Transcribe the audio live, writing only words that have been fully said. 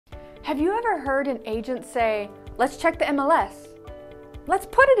Have you ever heard an agent say, let's check the MLS? Let's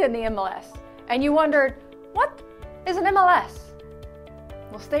put it in the MLS. And you wondered, what is an MLS?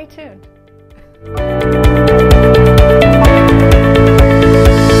 Well, stay tuned.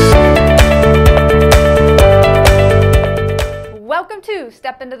 Welcome to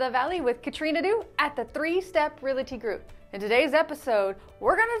Step Into the Valley with Katrina at the 3-Step Realty Group. In today's episode,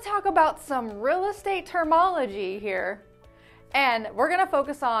 we're going to talk about some real estate terminology here, and we're going to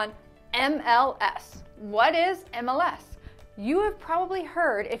focus on MLS. What is MLS? You have probably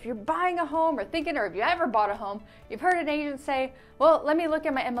heard, if you're buying a home or thinking, or if you ever bought a home, you've heard an agent say, well, let me look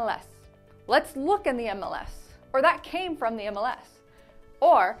at my MLS. Let's look in the MLS. Or that came from the MLS.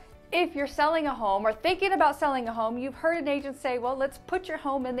 Or if you're selling a home or thinking about selling a home, you've heard an agent say, well, let's put your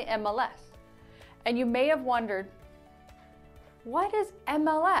home in the MLS. And you may have wondered, what is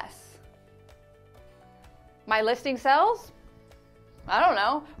MLS? My listing sells? I don't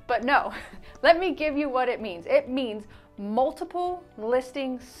know, but no. Let me give you what it means. It means multiple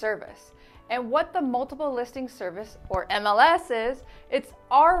listing service. And what the multiple listing service, or MLS, is, it's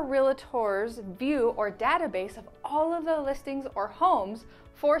our realtor's view or database of all of the listings or homes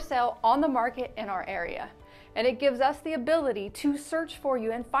for sale on the market in our area. And it gives us the ability to search for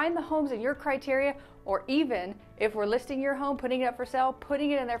you and find the homes in your criteria, or even if we're listing your home, putting it up for sale,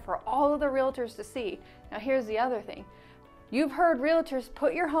 putting it in there for all of the realtors to see. Now here's the other thing. You've heard realtors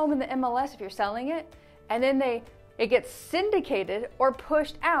put your home in the MLS if you're selling it, and then it gets syndicated or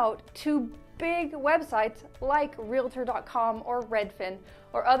pushed out to big websites like Realtor.com or Redfin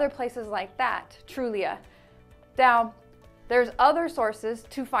or other places like that, Trulia. Now, there's other sources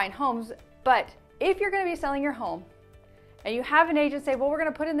to find homes, but if you're going to be selling your home and you have an agent say, well, we're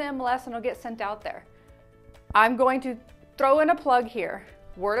going to put in the MLS and it'll get sent out there, I'm going to throw in a plug here.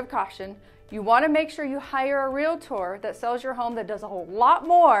 Word of caution. You want to make sure you hire a realtor that sells your home that does a whole lot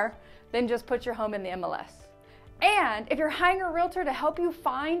more than just put your home in the MLS. And if you're hiring a realtor to help you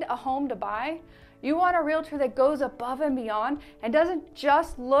find a home to buy, you want a realtor that goes above and beyond and doesn't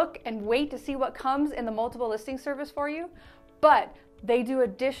just look and wait to see what comes in the multiple listing service for you, but they do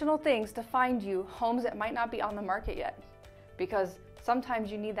additional things to find you homes that might not be on the market yet, because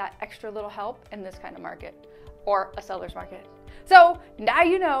sometimes you need that extra little help in this kind of market or a seller's market. So now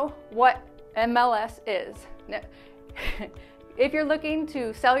you know what MLS is. If you're looking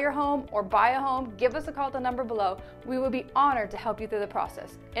to sell your home or buy a home, give us a call at the number below. We will be honored to help you through the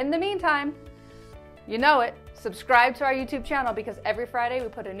process. In the meantime, you know it, subscribe to our YouTube channel, because every Friday we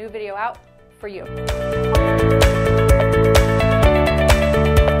put a new video out for you.